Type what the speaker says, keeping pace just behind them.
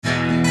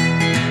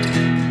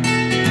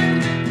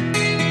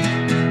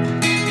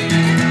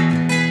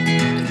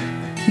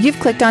You've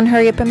clicked on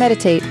Hurry Up and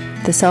Meditate,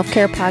 the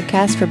self-care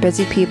podcast for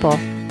busy people.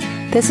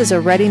 This is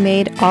a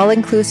ready-made,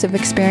 all-inclusive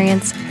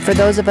experience for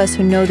those of us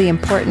who know the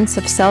importance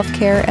of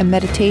self-care and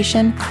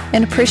meditation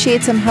and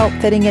appreciate some help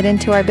fitting it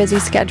into our busy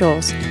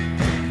schedules.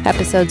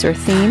 Episodes are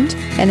themed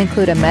and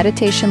include a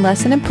meditation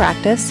lesson and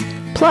practice,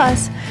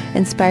 plus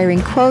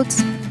inspiring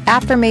quotes,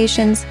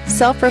 affirmations,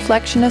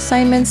 self-reflection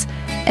assignments,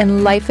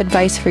 and life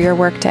advice for your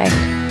workday.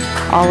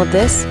 All of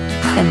this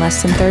in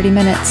less than 30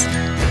 minutes.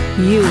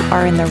 You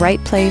are in the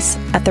right place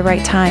at the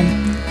right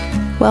time.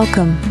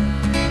 Welcome.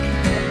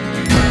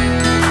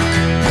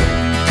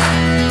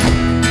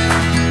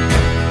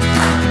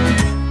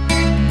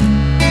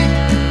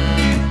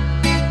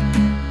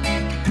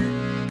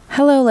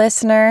 Hello,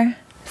 listener.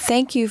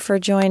 Thank you for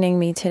joining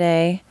me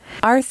today.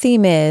 Our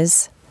theme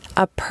is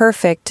a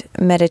perfect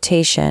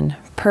meditation,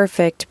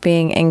 perfect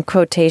being in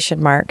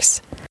quotation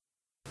marks.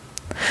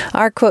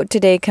 Our quote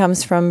today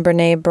comes from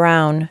Brené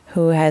Brown,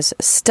 who has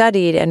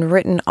studied and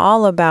written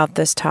all about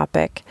this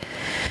topic.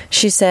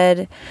 She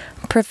said,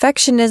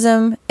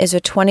 "Perfectionism is a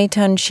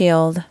 20-ton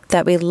shield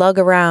that we lug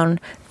around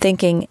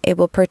thinking it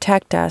will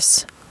protect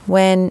us,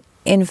 when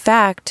in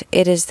fact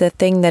it is the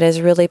thing that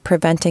is really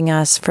preventing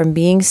us from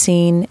being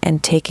seen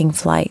and taking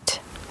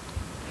flight."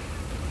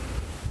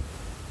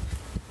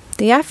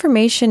 The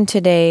affirmation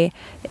today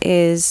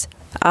is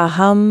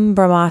Aham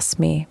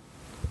Brahmasmi.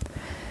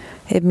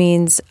 It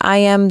means I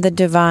am the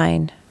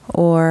divine,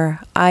 or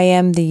I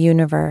am the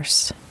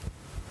universe.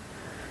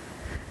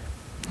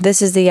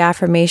 This is the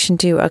affirmation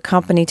to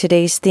accompany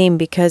today's theme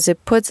because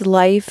it puts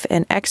life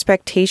and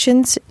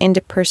expectations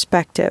into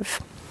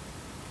perspective.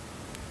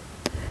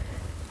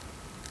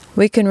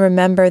 We can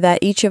remember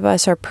that each of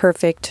us are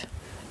perfect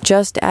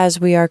just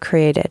as we are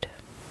created.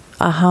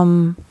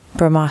 Aham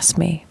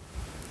Brahmasmi.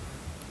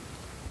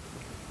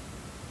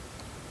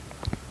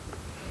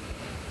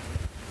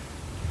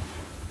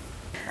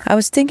 I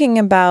was thinking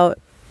about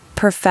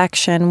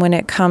perfection when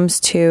it comes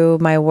to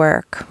my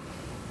work,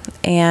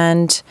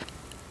 and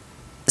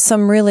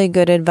some really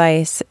good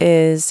advice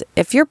is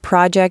if your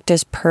project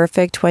is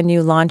perfect when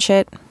you launch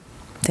it,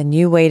 then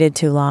you waited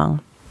too long.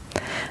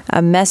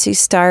 A messy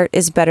start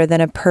is better than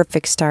a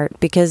perfect start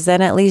because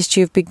then at least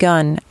you've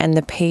begun and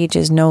the page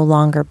is no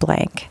longer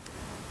blank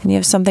and you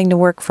have something to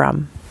work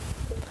from.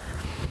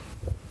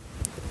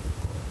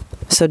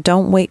 So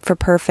don't wait for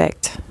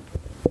perfect.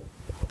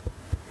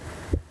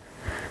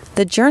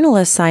 The journal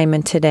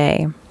assignment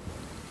today,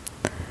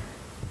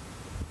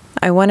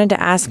 I wanted to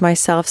ask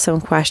myself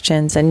some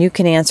questions, and you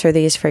can answer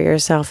these for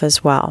yourself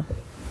as well.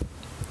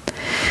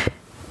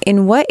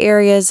 In what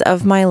areas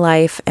of my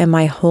life am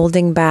I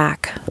holding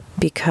back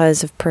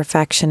because of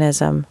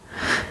perfectionism?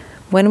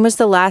 When was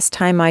the last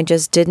time I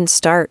just didn't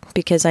start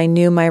because I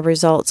knew my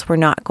results were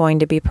not going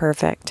to be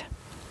perfect?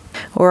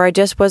 Or I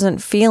just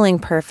wasn't feeling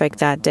perfect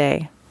that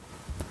day?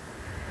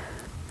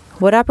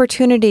 What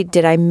opportunity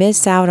did I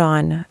miss out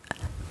on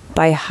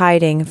by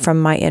hiding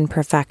from my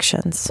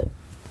imperfections?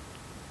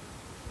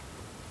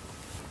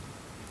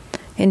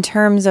 In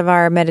terms of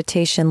our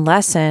meditation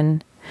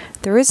lesson,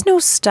 there is no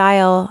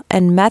style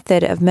and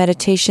method of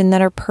meditation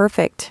that are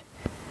perfect.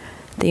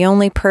 The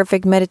only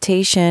perfect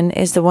meditation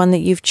is the one that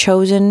you've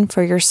chosen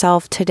for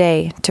yourself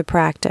today to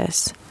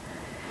practice.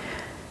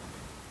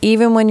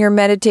 Even when your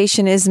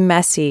meditation is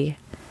messy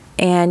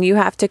and you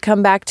have to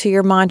come back to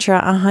your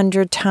mantra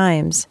 100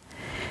 times,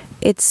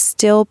 it's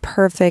still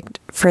perfect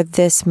for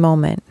this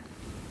moment.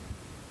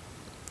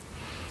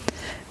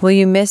 Will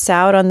you miss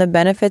out on the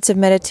benefits of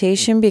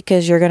meditation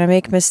because you're going to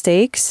make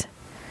mistakes?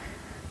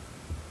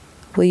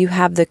 Will you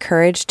have the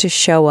courage to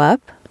show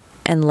up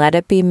and let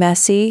it be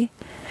messy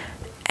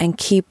and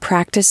keep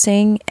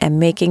practicing and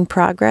making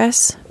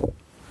progress?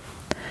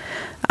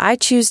 I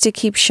choose to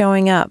keep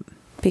showing up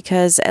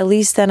because at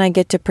least then I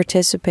get to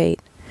participate.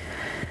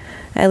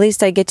 At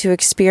least I get to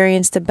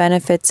experience the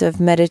benefits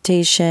of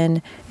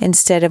meditation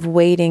instead of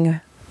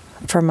waiting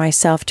for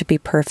myself to be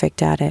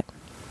perfect at it.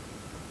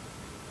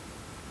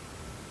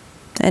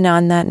 And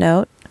on that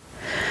note,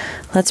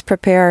 let's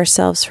prepare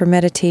ourselves for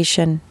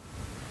meditation.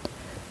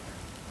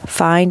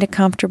 Find a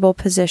comfortable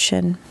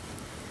position.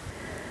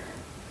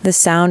 The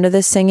sound of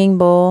the singing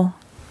bowl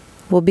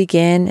will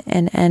begin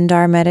and end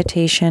our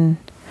meditation.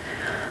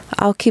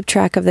 I'll keep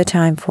track of the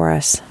time for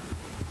us.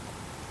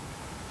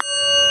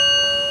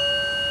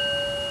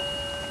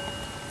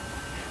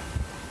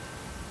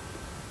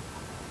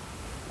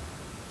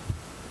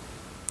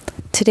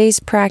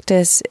 Today's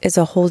practice is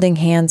a holding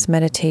hands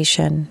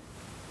meditation.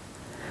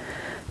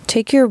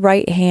 Take your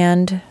right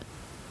hand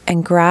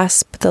and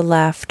grasp the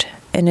left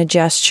in a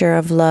gesture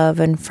of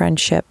love and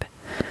friendship,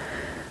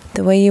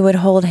 the way you would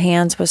hold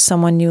hands with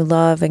someone you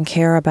love and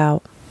care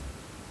about.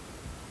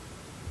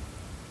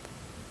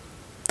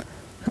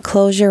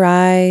 Close your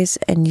eyes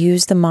and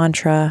use the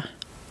mantra,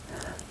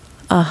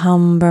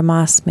 Aham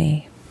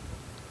Brahmasmi.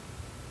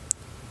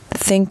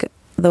 Think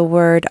the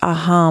word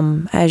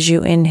aham as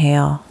you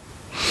inhale,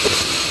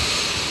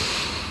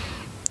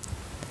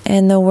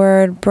 and the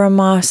word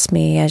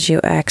Brahmasmi as you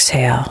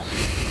exhale.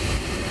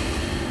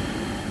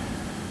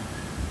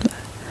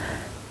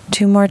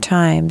 2 more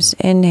times.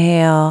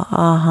 Inhale,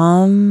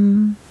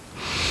 aham.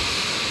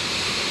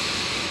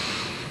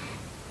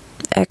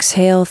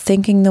 Exhale,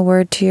 thinking the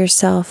word to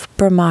yourself,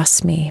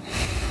 Brahmasmi.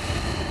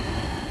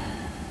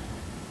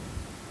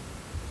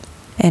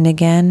 And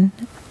again,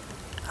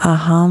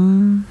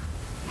 aham.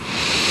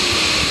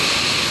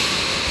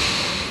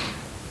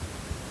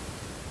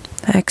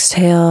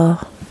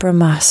 Exhale,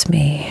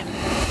 Brahmasmi.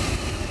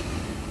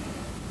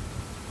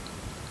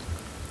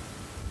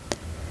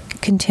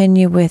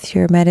 Continue with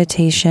your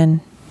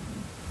meditation.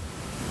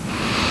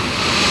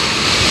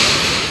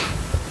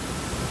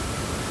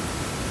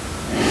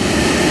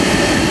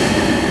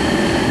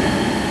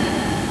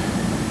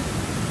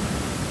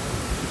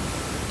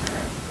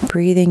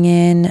 Breathing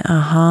in,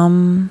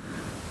 aham.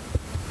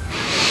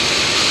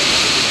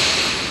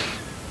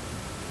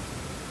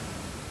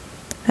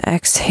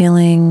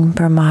 Exhaling,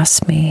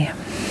 Brahmasmi.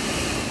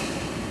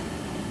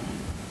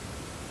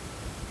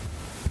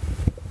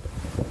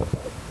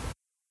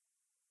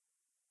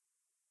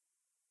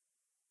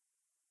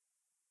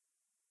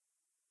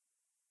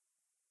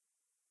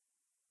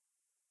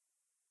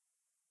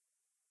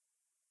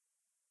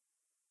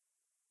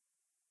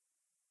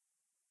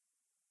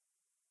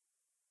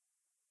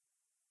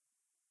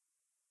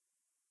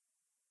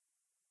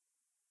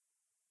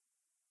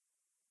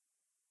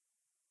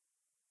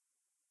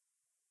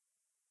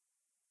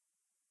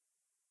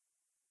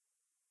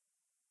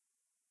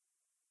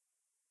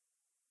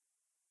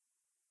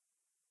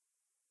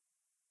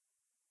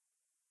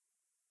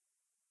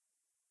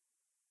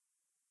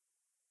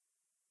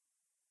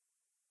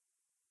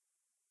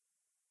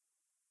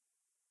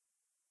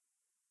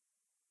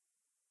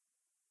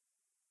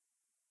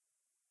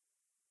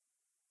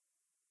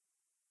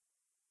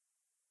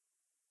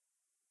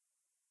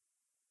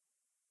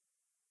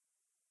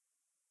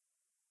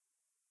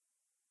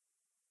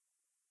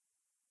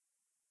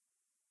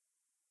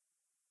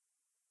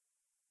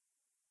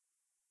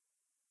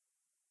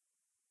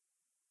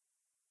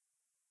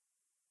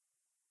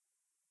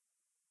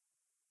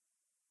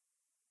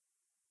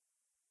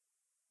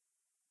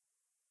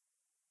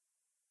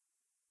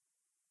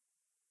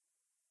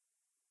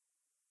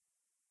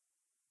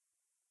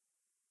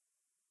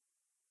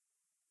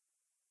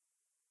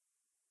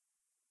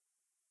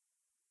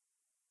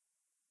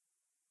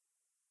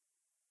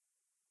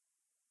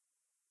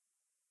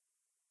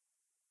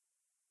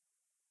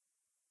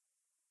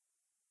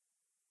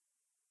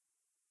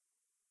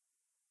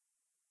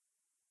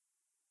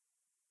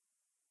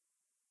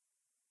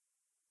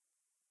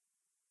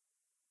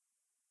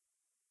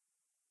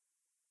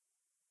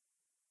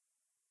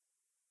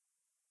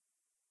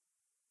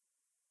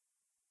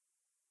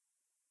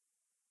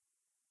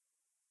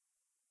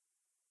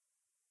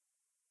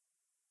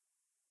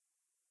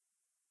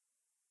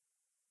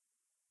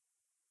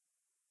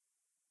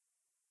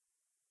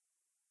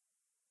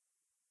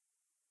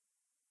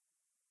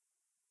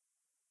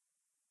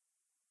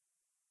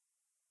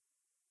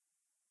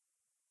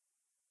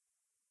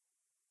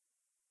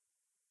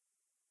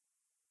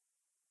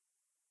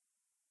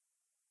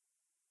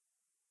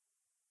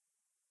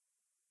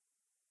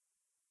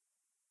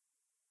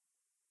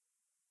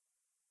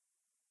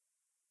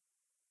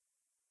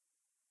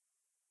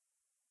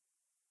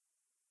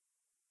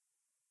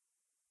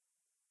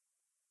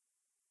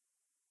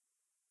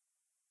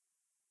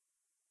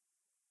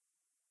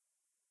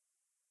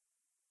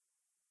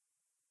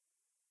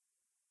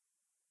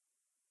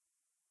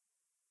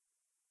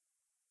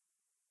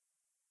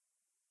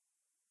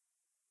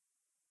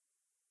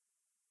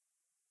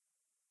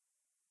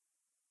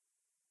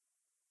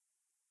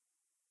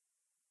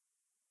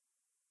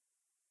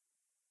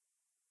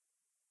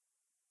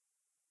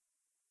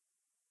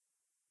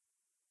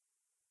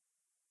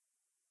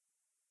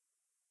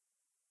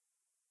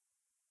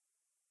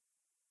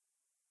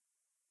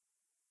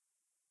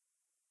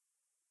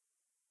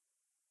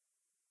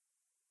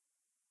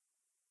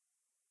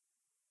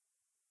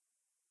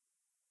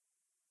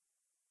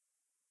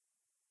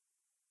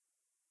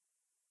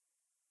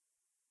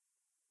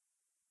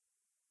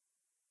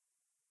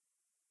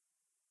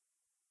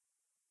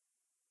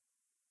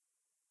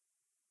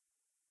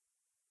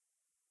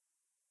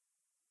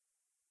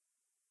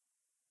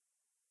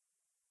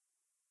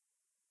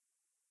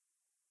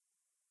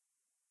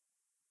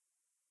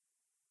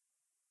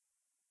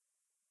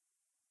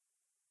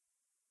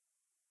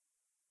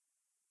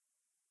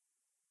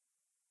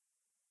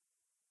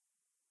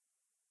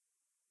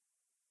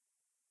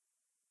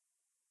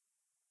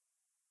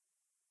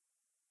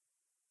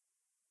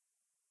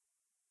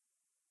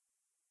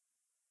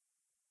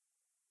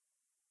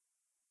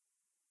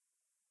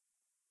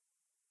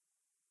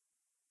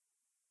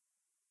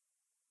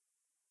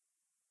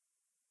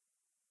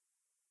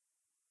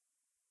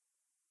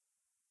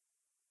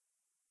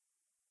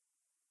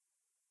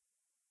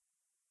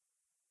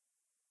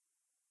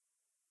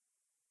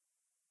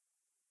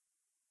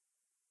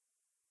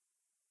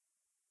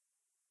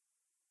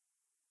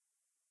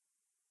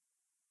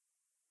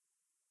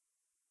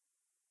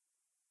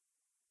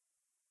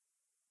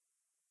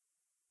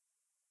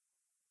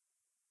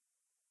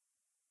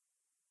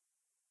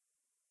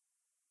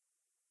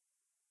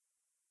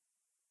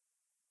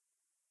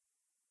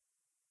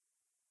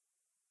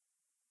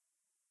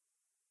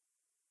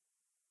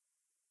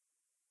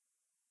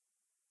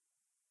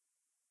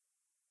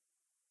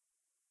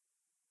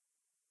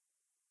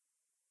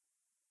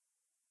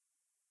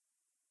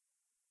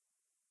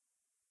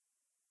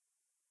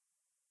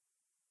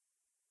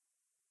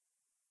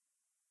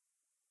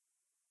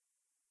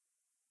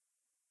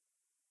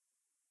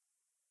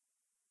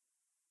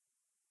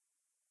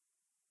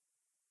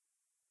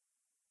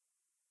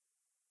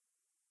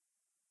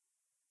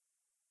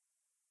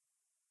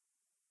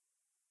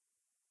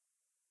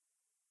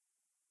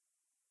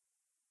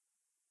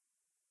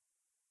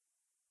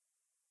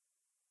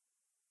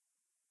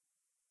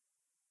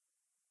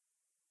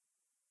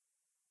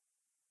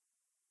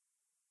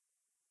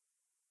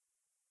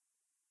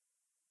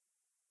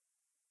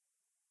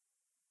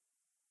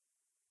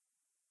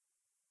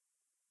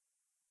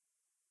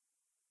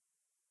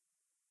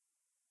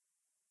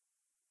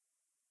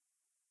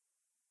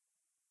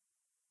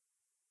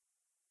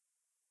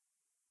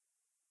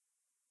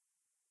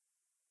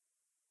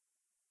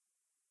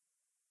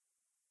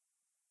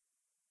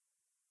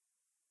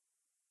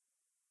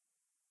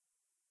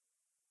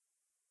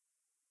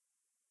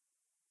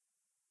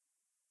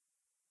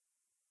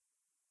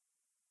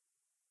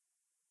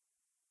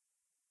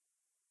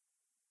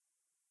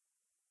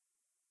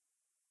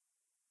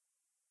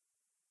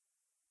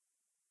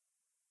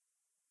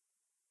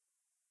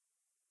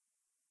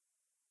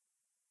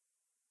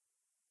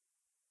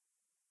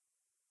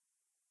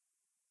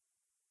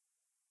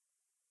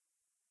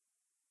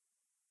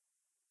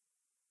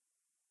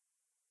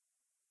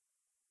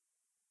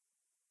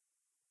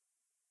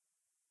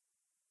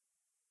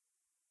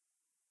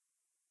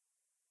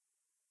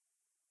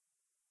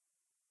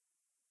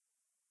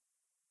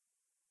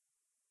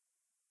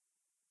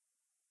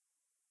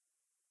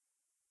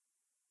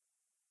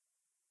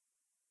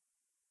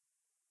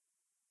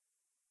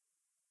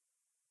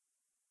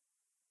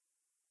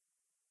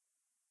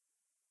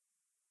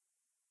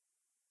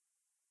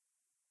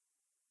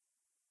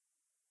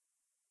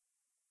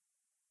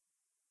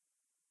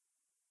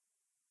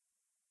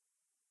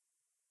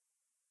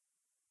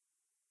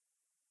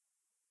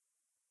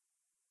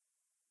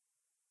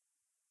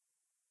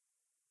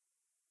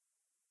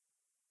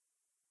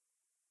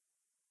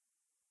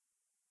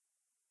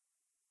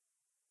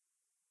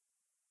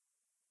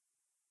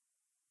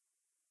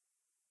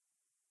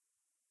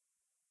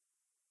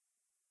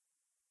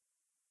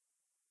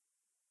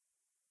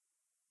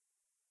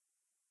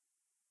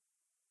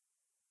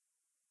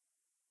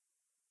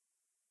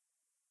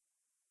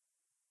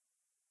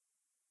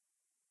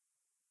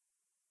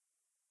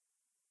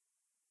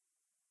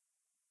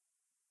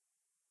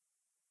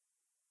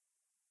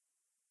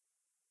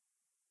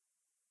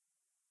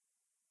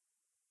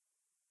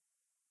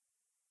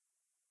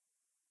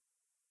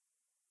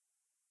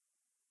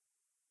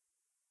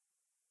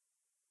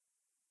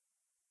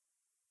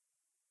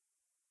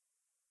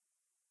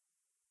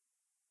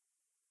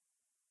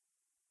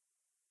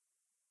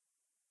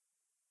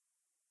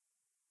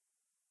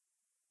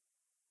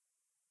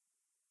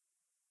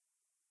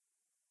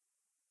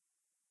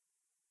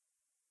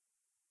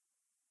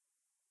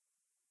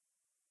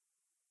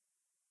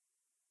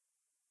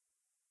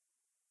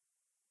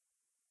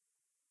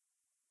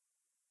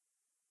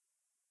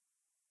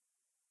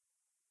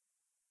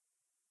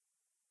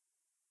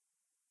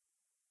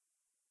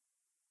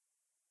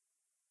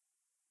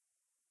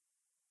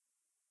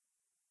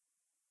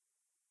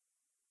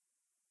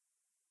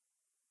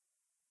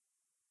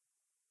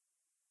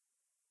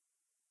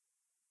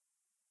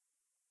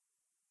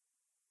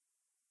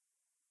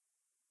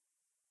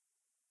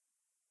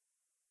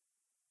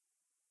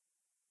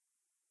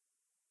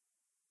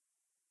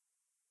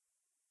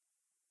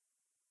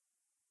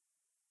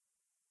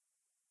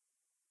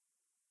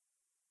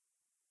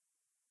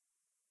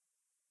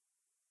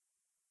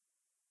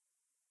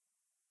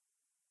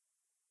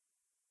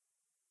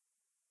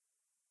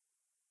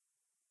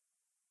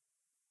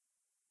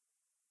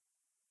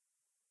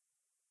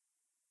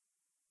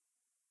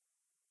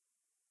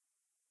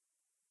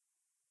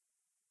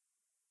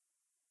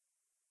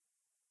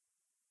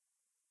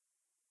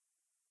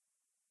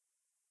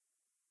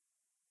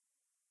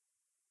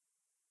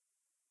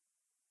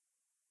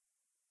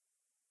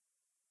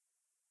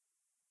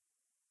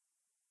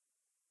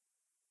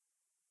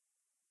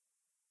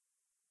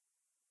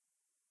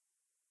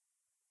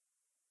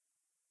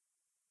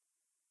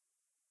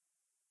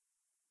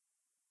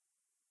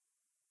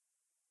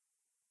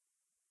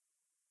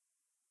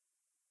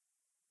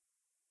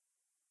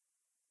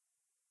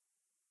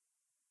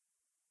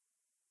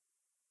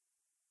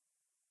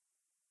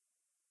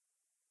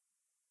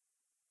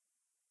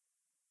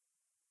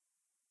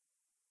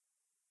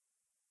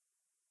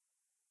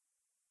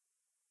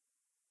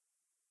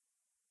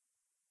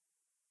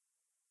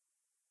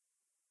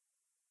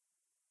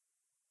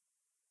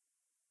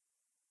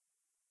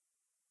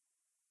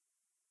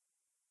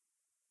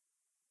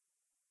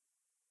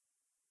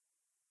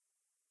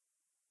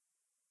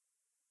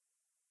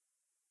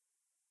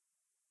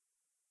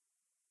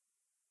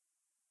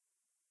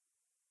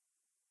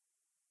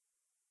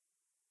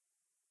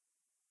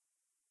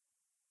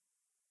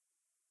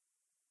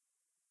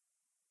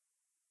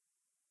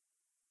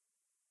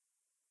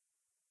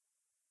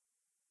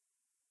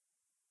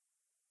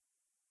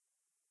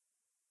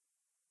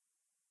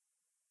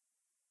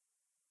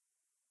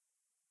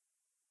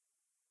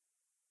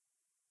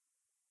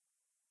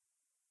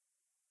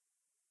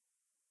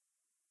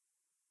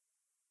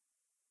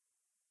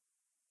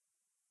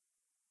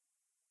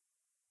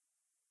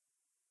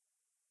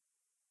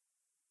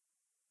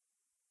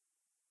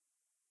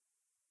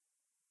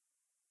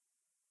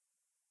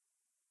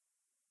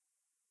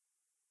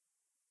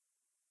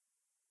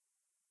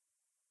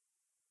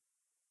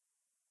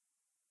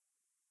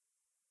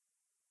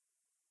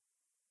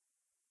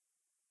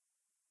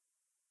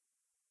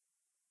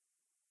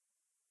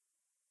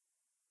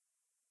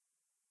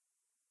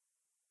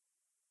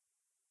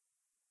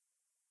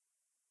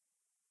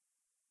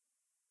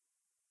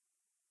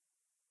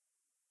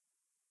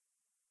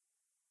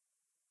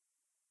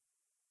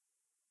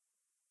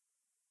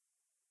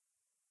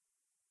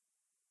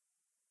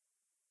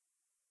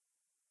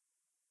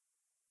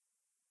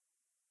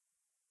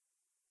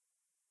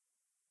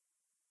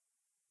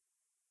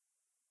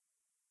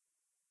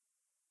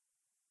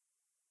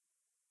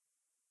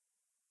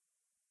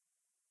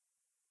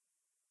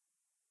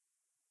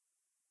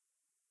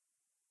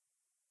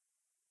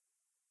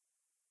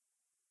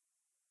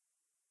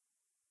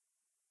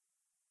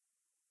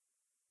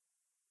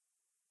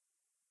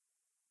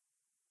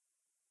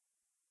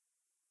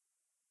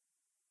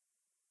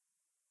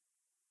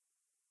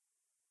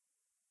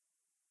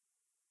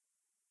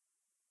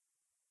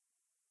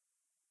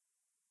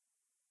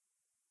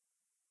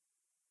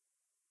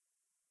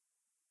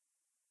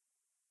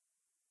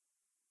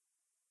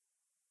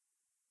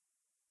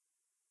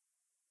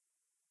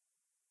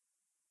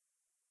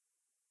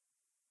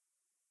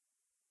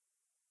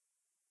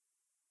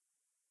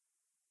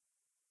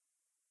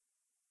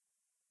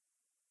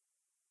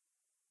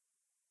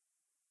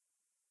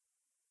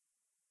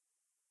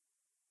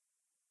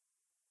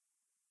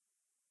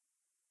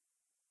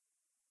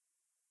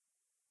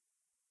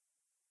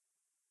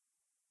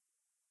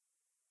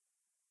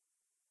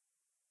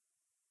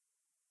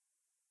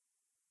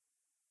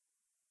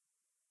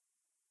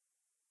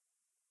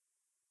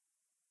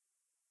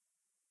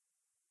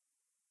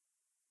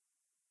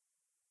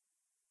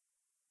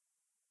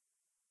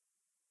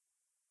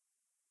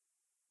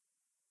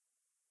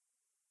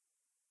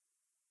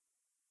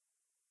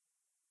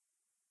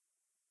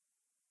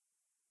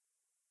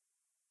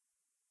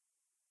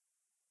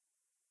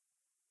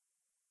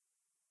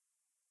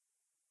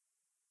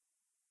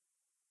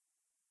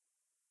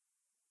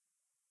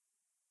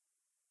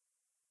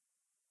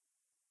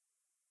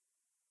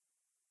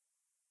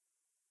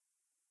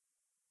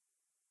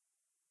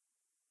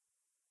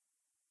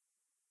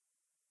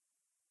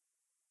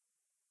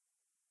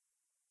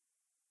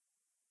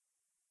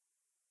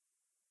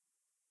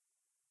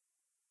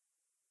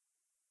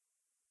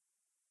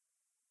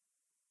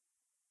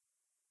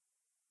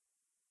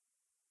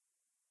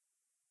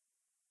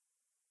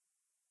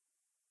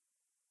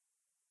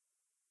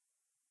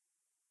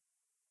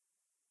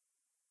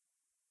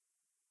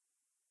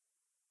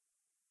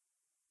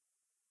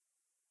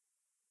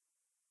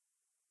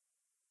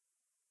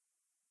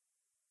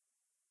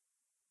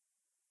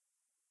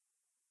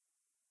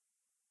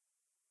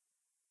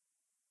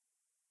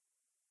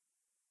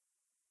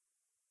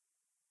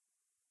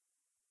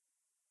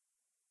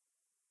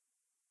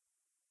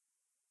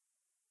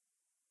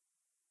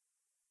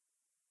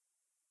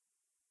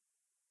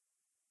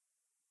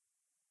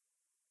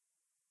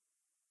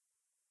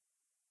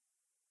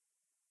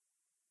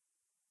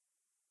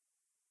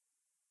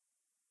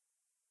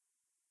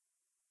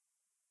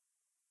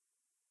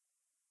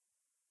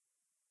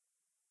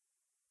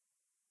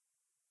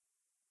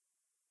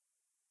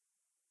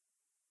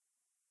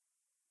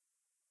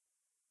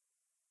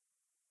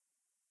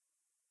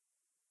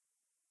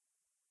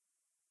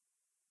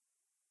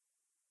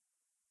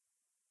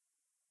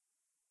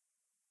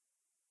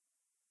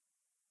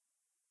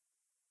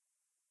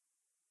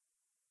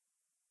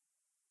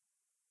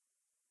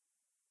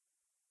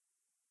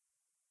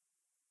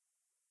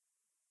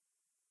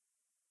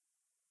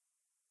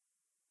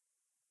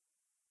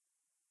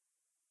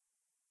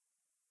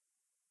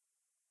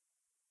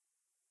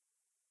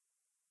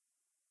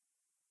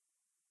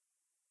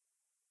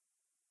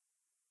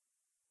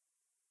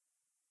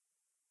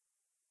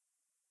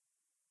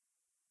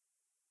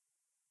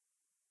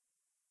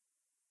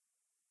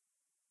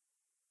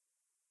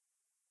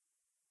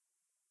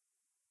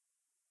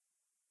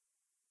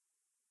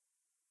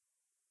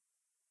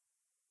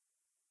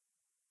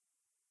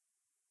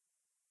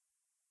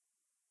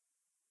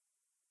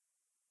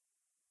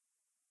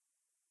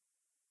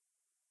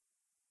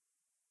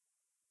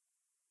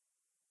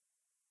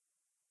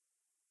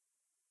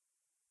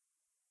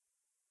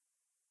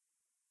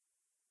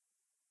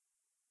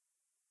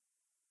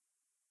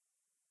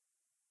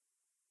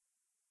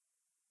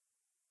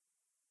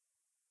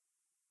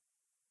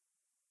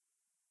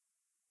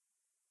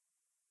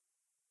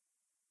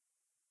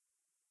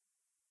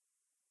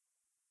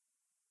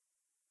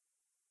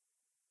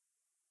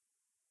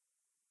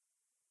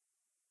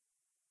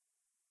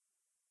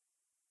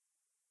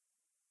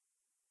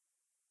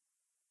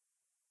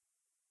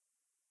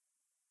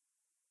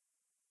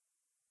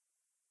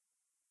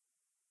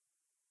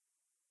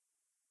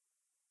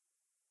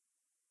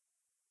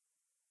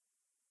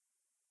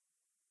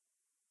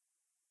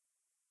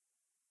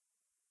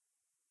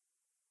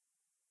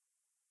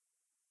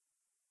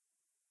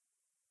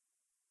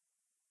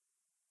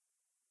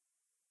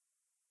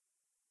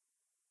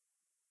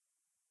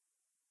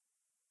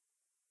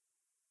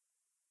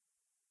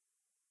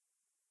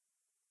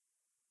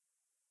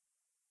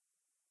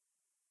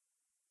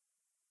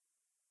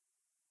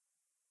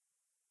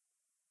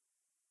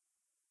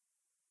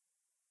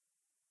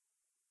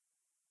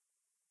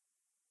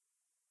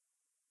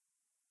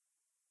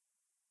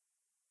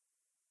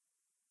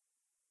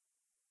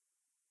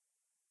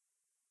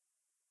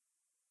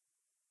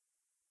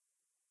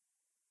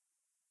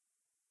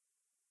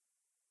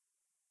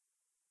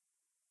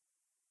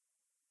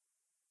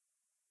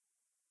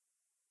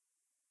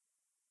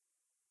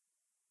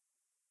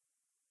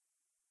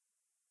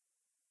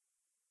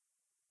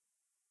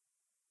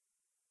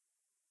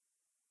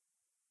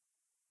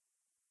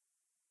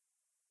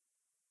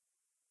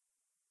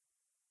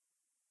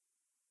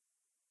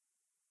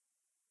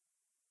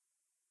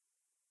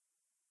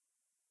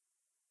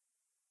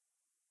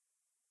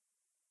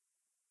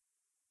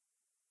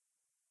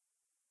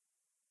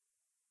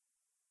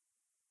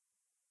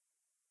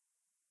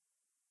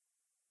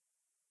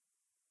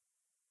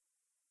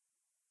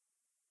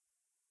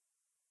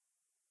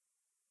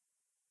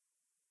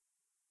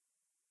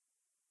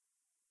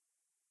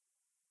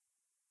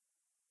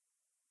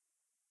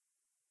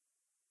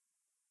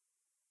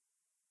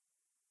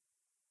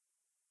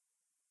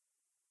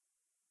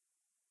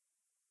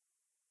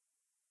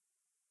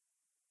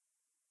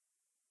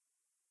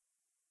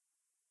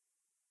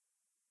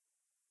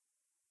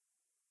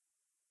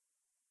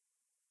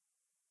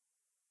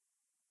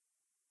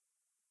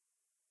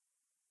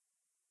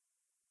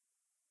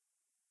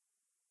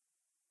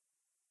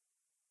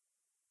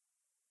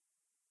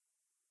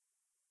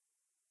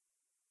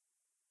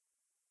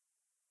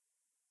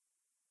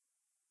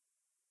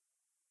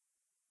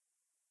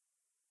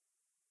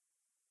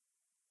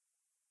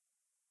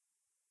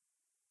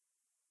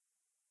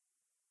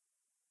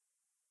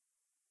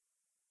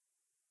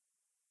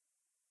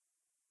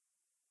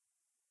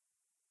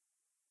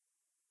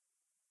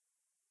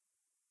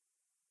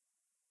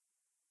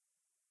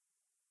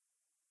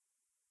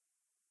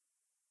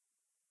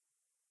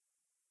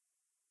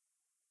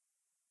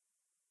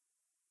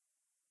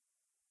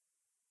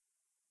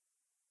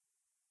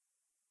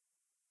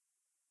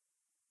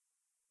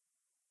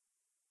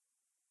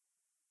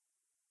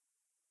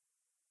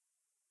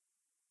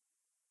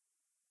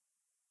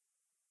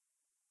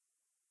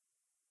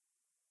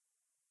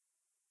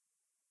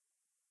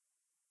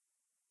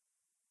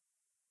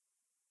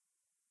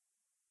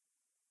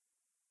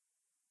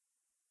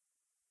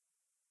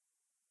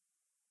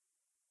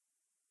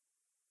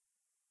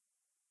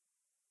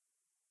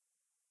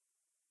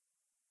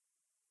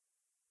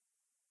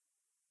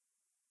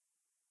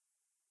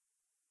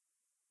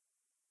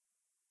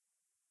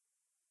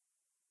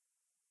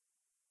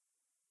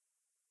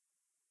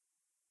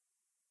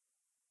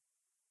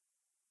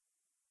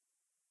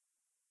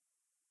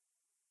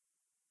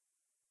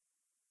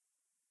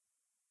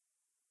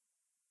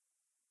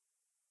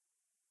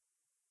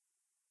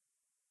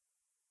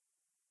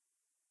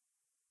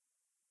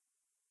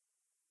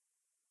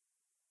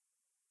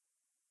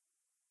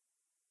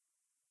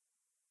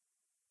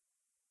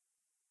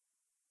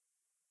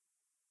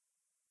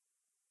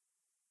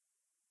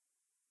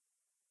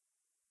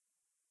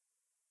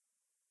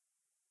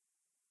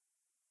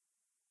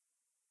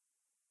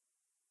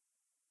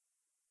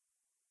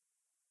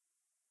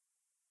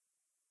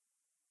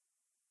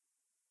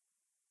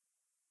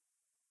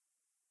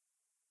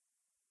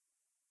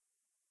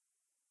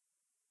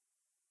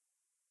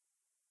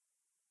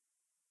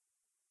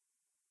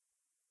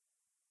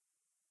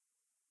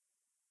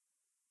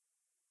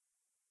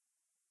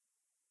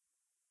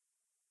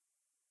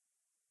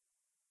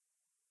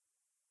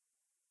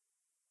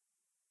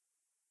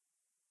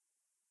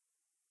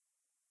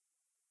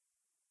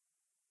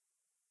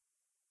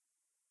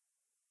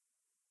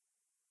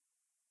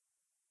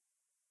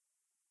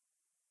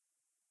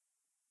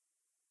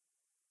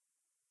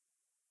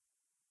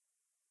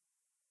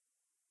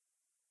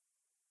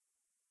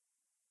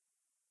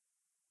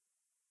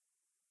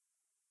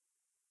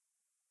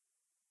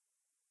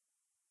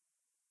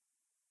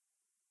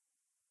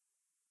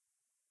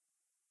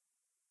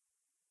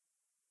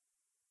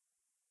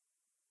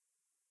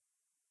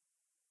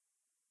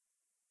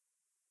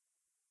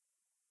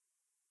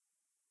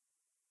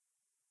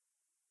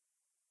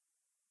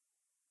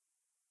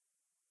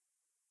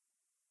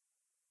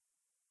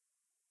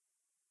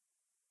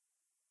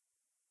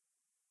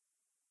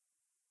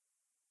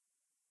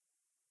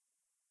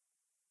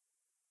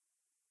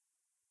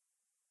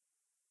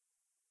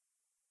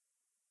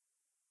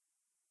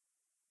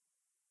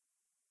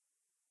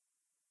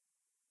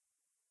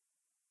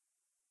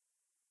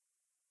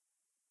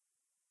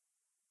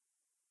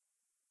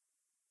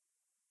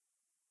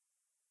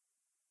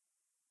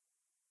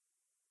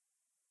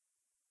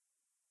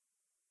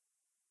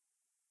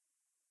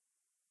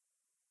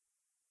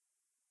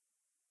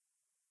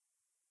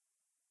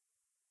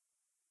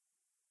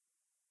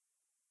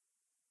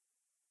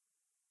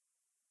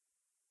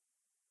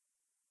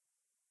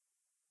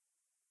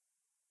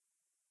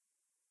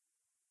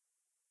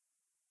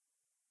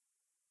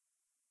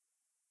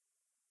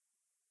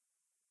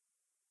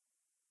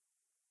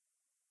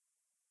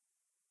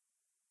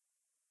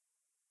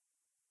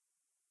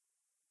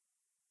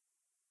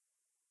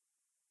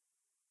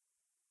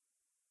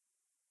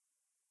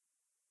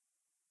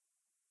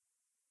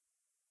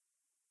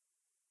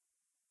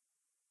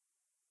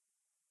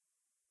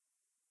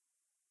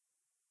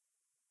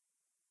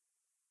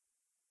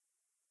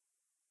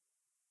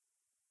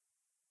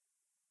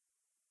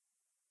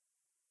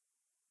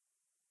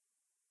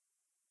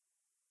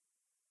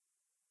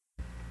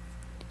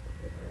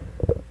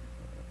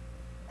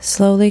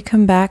 Slowly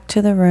come back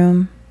to the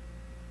room.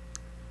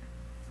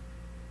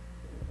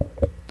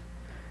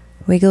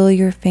 Wiggle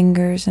your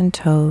fingers and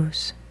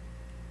toes.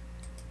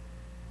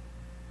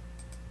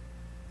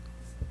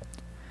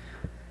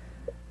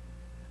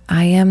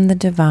 I am the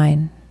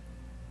divine.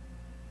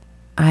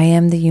 I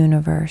am the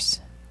universe.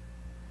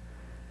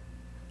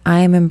 I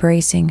am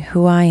embracing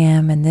who I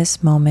am in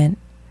this moment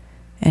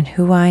and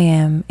who I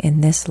am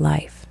in this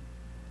life.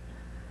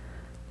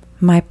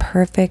 My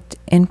perfect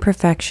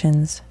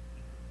imperfections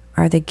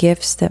are the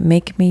gifts that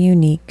make me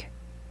unique,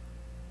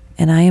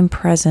 and I am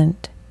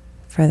present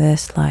for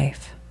this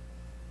life.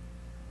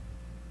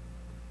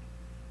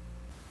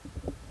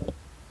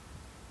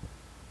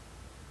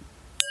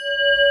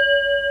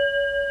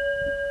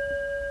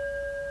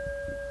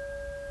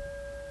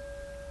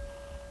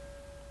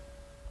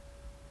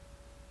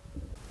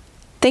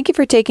 Thank you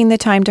for taking the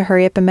time to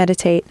hurry up and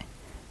meditate.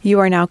 You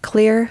are now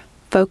clear,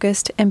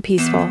 focused, and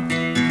peaceful.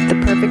 The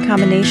perfect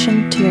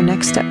combination to your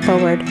next step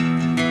forward.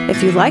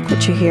 If you like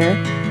what you hear,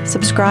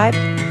 subscribe,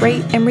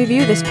 rate, and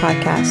review this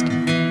podcast.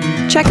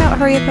 Check out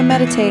Hurry Up and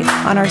Meditate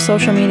on our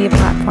social media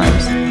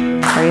platforms.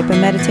 Hurry Up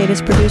and Meditate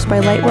is produced by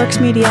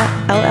Lightworks Media,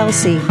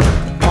 LLC.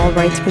 All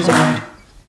rights reserved.